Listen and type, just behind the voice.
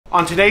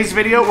On today's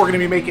video, we're gonna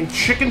be making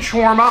chicken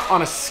shawarma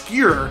on a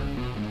skewer.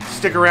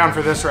 Stick around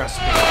for this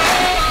recipe.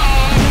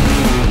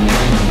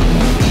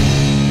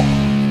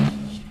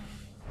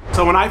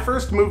 So when I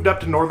first moved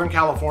up to Northern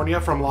California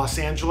from Los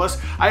Angeles,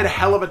 I had a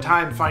hell of a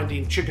time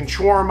finding chicken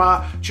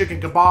shawarma, chicken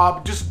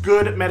kebab, just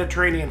good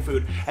Mediterranean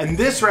food. And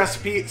this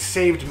recipe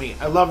saved me.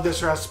 I love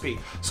this recipe.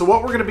 So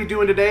what we're gonna be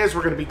doing today is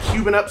we're gonna be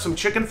cubing up some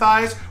chicken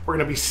thighs, we're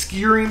gonna be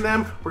skewering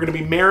them, we're gonna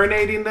be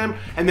marinating them,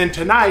 and then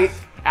tonight,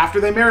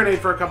 after they marinate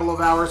for a couple of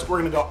hours, we're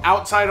gonna go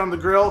outside on the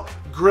grill,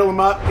 grill them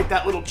up, get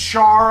that little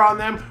char on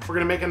them. We're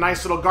gonna make a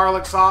nice little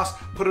garlic sauce,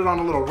 put it on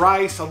a little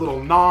rice, a little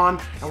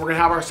naan, and we're gonna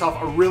have ourselves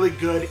a really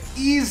good,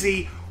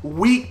 easy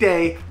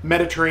weekday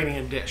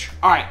Mediterranean dish.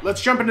 All right,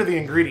 let's jump into the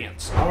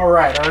ingredients. All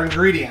right, our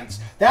ingredients.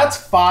 That's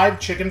 5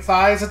 chicken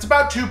thighs. It's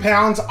about 2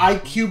 pounds. I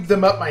cubed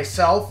them up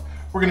myself.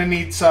 We're gonna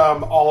need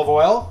some olive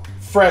oil,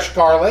 fresh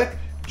garlic,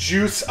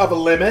 juice of a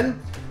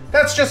lemon.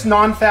 That's just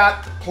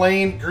non-fat,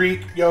 plain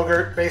Greek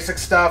yogurt, basic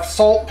stuff.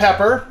 Salt,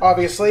 pepper,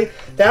 obviously.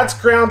 That's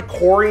ground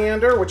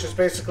coriander, which is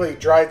basically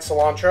dried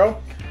cilantro.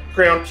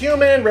 Ground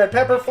cumin, red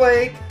pepper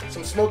flake,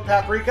 some smoked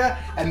paprika,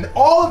 and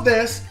all of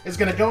this is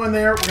gonna go in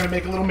there. We're gonna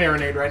make a little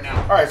marinade right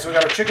now. All right, so we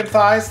got our chicken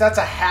thighs. That's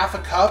a half a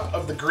cup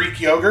of the Greek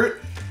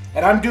yogurt.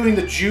 And I'm doing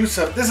the juice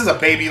of, this is a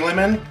baby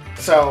lemon.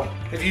 So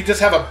if you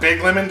just have a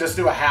big lemon, just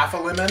do a half a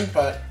lemon,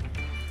 but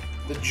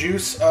the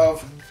juice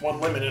of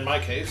 1 lemon in my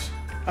case.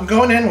 I'm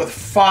going in with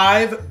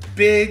 5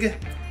 big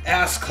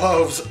ass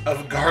cloves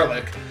of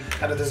garlic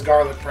out of this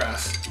garlic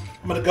press.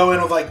 I'm gonna go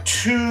in with like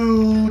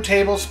 2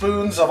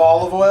 tablespoons of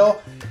olive oil.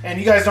 And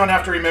you guys don't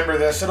have to remember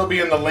this, it'll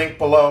be in the link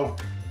below.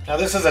 Now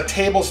this is a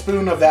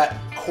tablespoon of that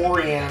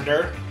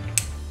coriander.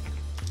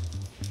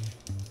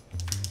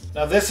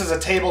 Now this is a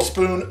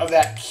tablespoon of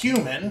that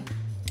cumin.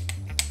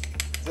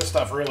 This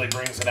stuff really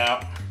brings it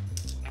out.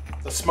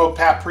 The smoked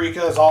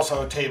paprika is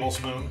also a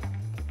tablespoon.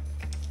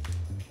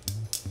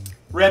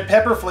 Red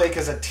pepper flake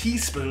is a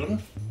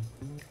teaspoon.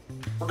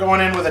 We're going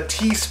in with a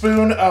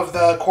teaspoon of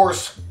the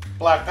coarse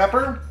black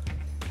pepper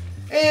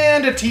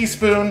and a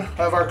teaspoon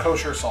of our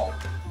kosher salt.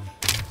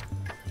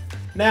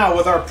 Now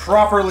with our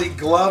properly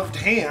gloved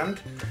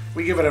hand,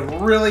 we give it a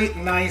really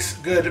nice,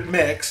 good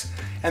mix.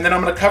 And then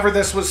I'm gonna cover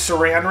this with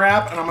saran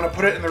wrap and I'm gonna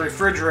put it in the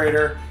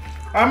refrigerator.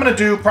 I'm gonna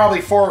do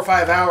probably 4 or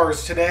 5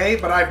 hours today,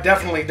 but I've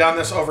definitely done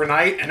this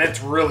overnight and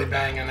it's really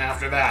banging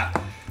after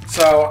that.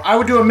 So I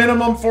would do a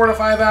minimum 4 to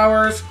 5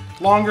 hours.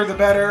 Longer the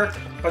better,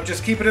 but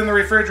just keep it in the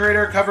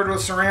refrigerator covered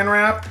with saran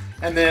wrap,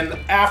 and then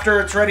after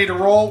it's ready to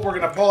roll, we're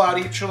gonna pull out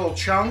each little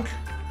chunk,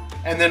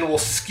 and then we'll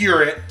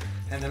skewer it,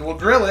 and then we'll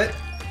grill it,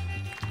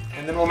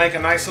 and then we'll make a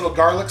nice little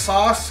garlic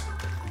sauce,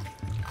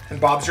 and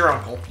Bob's your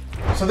uncle.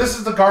 So this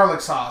is the garlic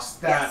sauce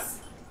that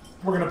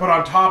we're gonna put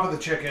on top of the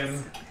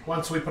chicken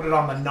once we put it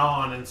on the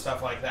naan and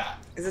stuff like that.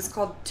 Is this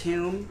called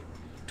toom?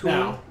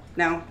 No.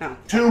 No.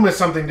 Toom is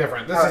something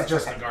different. This is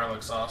just the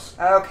garlic sauce.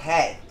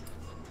 Okay.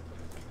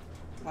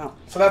 Wow.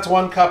 So that's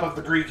 1 cup of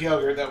the Greek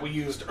yogurt that we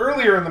used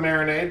earlier in the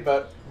marinade,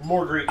 but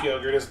more Greek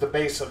yogurt is the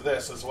base of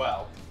this as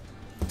well.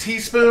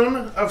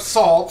 Teaspoon of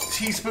salt,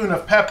 teaspoon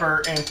of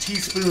pepper, and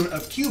teaspoon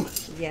of cumin.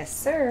 Yes,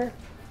 sir.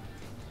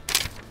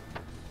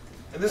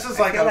 And this is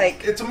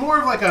it's more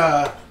of like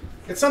a,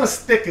 it's not as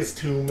thick as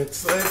toom.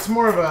 It's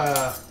more of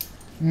a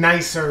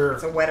nicer.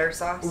 It's a wetter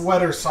sauce.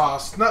 Wetter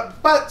sauce,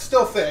 but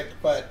still thick,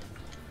 but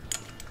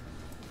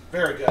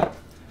very good.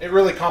 It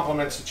really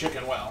complements the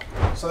chicken well.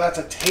 So that's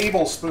a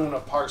tablespoon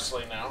of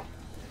parsley now.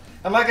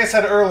 And like I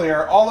said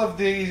earlier, all of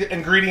the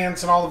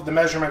ingredients and all of the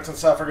measurements and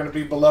stuff are going to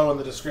be below in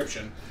the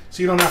description.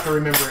 So you don't have to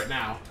remember it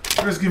now.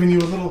 I'm just giving you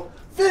a little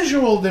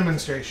visual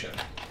demonstration.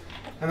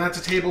 And that's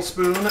a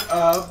tablespoon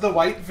of the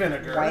white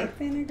vinegar. White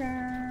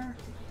vinegar.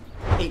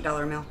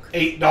 $8 milk.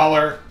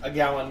 $8 a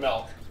gallon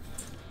milk.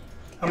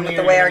 And with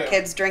the way our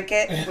kids drink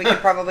it, we could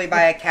probably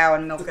buy a cow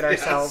and milk it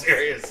ourselves. Yeah,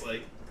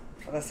 seriously.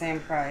 For the same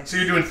price. So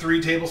you're doing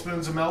 3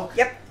 tablespoons of milk?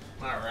 Yep.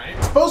 All right.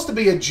 It's supposed to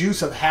be a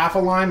juice of half a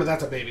lime, but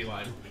that's a baby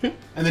lime.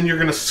 And then you're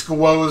going to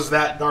squoze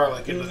that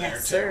garlic into there, too.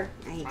 Yes, sir.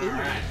 I do. All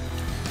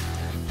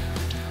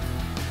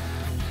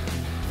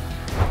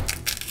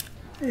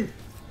right.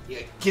 Yeah,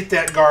 get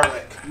that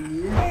garlic.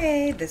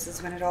 Yay, this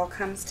is when it all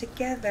comes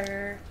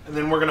together. And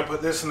then we're going to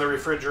put this in the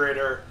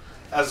refrigerator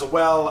as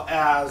well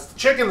as the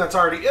chicken that's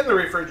already in the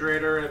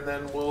refrigerator, and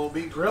then we'll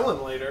be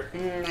grilling later.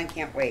 I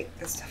can't wait.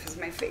 This stuff is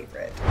my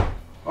favorite.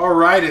 All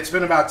right, it's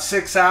been about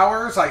 6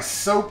 hours. I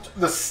soaked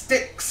the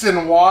sticks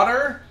in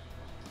water,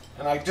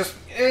 and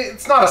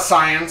it's not a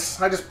science.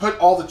 I just put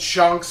all the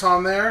chunks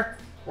on there.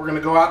 We're gonna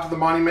go out to the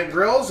Monument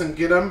Grills and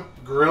get them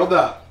grilled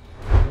up.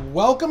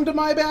 Welcome to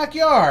my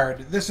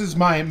backyard. This is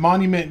my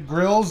Monument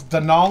Grills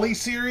Denali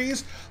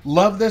series.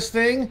 Love this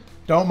thing.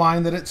 Don't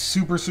mind that it's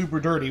super, super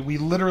dirty. We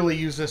literally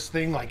use this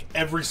thing like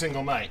every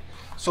single night.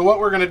 So what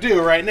we're gonna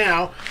do right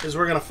now is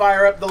we're gonna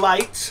fire up the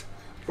lights.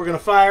 We're gonna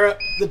fire up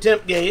the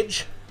temp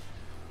gauge.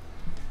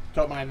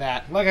 Don't mind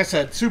that. Like I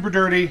said, super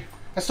dirty.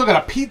 I still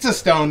got a pizza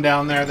stone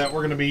down there that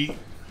we're gonna be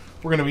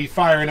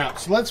firing up.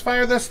 So let's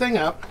fire this thing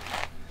up.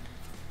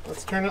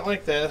 Let's turn it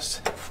like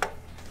this.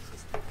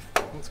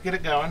 Let's get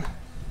it going.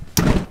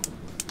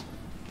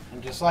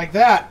 And just like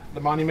that,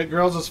 the Monument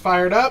Grills is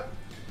fired up.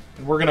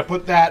 And we're gonna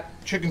put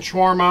that chicken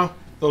shawarma,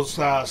 those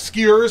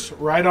skewers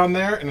right on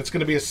there, and it's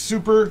gonna be a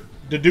super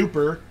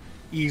duper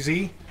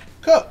easy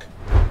cook.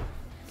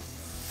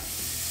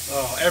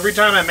 Oh, every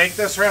time I make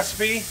this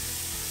recipe,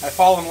 I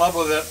fall in love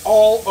with it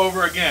all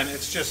over again.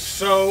 It's just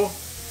so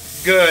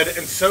good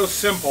and so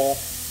simple.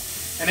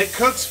 And it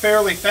cooks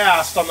fairly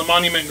fast on the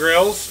Monument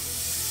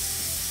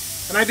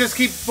Grills. And I just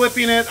keep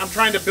flipping it. I'm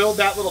trying to build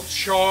that little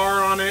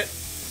char on it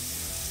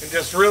and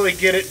just really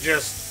get it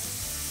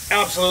just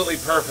absolutely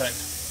perfect.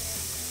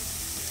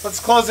 Let's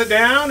close it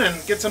down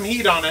and get some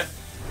heat on it.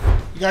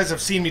 You guys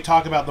have seen me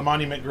talk about the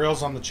Monument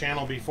Grills on the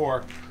channel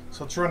before.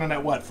 So it's running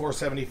at what,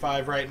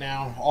 475 right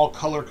now. All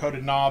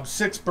color-coded knobs,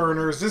 6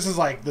 burners. This is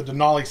like the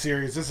Denali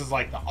series. This is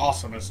like the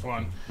awesomest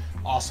one.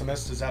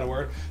 Awesomest, is that a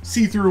word?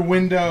 See-through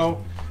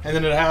window. And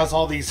then it has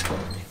all these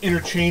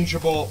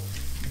interchangeable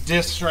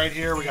discs right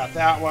here. We got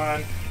that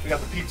one. We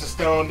got the pizza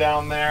stone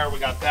down there. We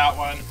got that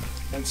one.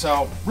 And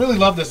so, really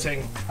love this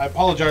thing. I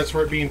apologize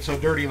for it being so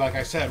dirty, like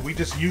I said. We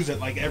just use it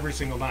like every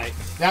single night.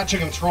 That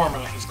chicken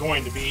shawarma is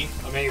going to be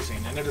amazing.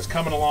 And it is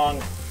coming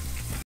along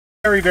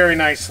very, very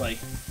nicely.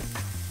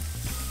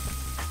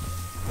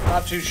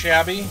 Not too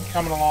shabby,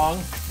 coming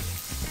along.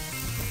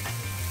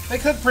 They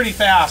cook pretty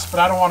fast, but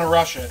I don't want to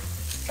rush it.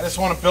 I just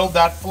want to build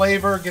that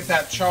flavor, get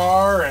that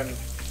char, and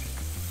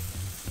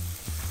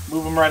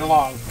move them right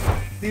along.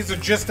 These are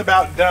just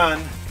about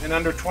done in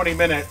under 20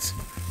 minutes.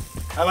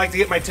 I like to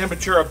get my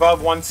temperature above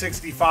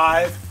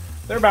 165.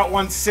 They're about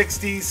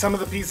 160. Some of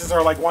the pieces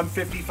are like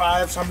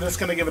 155, so I'm just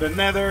going to give it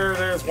another.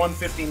 There's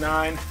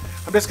 159.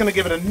 I'm just going to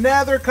give it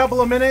another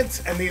couple of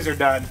minutes, and these are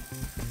done.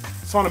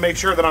 Just want to make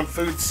sure that I'm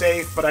food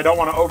safe, but I don't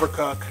want to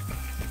overcook.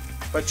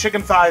 But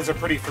chicken thighs are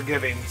pretty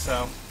forgiving,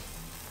 so.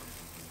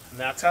 And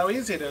that's how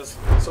easy it is.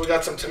 So we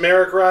got some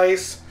turmeric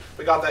rice.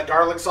 We got that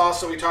garlic sauce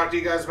that we talked to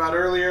you guys about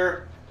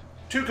earlier.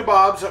 2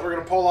 kebabs that we're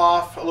going to pull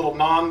off. A little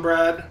naan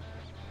bread.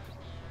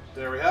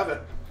 There we have it.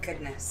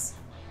 Goodness.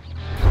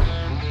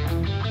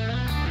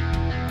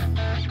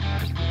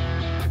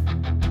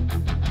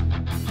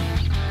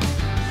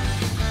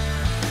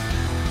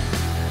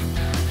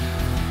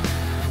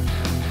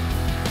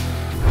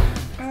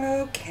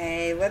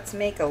 Okay, let's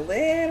make a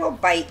little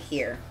bite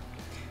here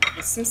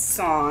with some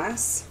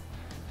sauce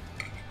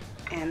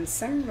and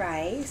some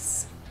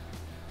rice.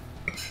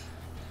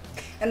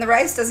 And the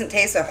rice doesn't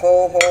taste a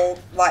whole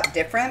lot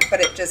different, but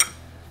it just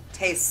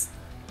tastes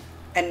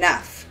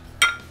enough.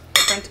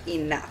 Different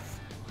enough.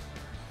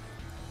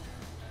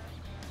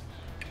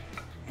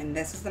 And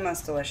this is the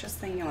most delicious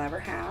thing you'll ever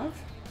have.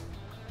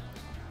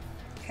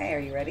 Okay, are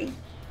you ready?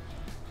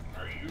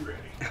 Are you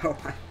ready? Oh,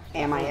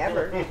 am I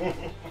ever?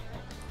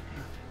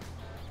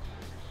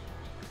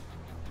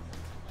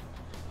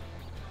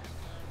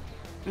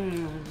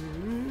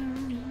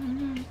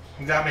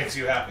 That makes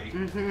you happy.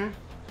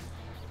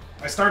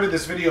 I started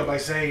this video by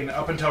saying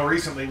up until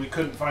recently we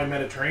couldn't find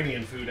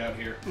Mediterranean food out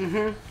here.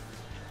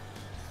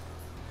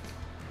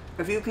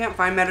 If you can't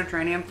find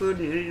Mediterranean food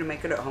and you need to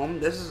make it at home,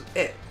 this is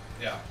it.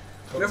 Yeah.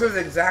 Totally. This is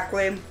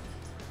exactly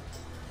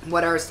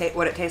what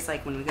it tastes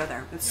like when we go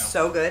there. It's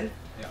so good.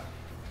 Yeah.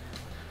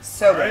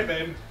 So good. All right,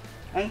 good. babe.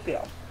 Thank you.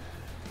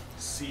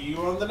 See you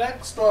on the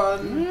next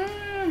one.